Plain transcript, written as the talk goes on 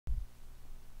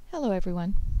Hello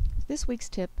everyone. This week's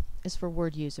tip is for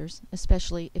Word users,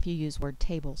 especially if you use Word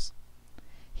tables.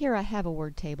 Here I have a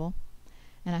Word table,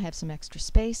 and I have some extra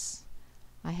space.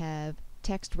 I have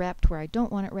text wrapped where I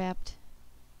don't want it wrapped,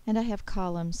 and I have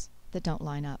columns that don't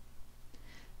line up.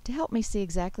 To help me see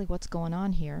exactly what's going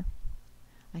on here,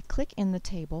 I click in the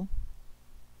table,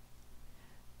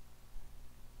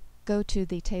 go to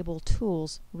the Table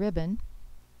Tools ribbon,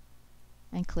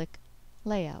 and click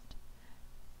Layout.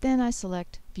 Then I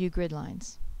select View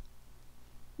Gridlines.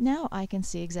 Now I can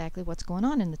see exactly what's going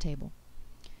on in the table.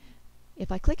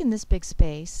 If I click in this big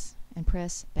space and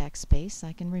press backspace,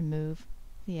 I can remove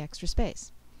the extra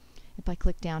space. If I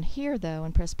click down here though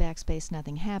and press backspace,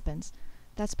 nothing happens.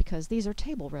 That's because these are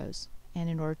table rows, and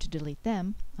in order to delete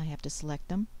them, I have to select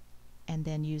them and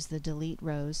then use the Delete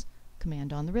Rows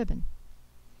command on the ribbon.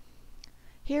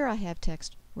 Here I have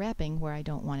text wrapping where I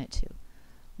don't want it to.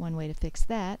 One way to fix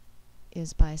that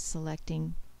is by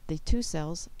selecting the two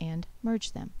cells and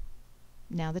merge them.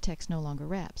 Now the text no longer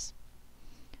wraps.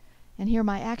 And here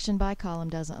my Action By column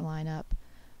doesn't line up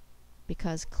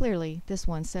because clearly this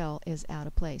one cell is out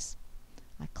of place.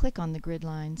 I click on the grid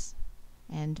lines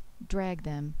and drag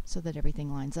them so that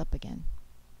everything lines up again.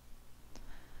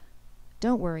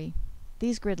 Don't worry,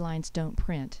 these grid lines don't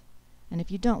print, and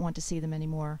if you don't want to see them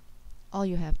anymore, all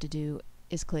you have to do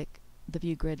is click the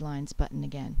View Grid Lines button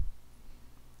again.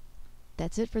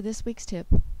 That's it for this week's tip.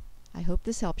 I hope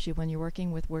this helps you when you're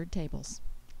working with Word tables.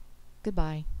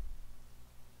 Goodbye.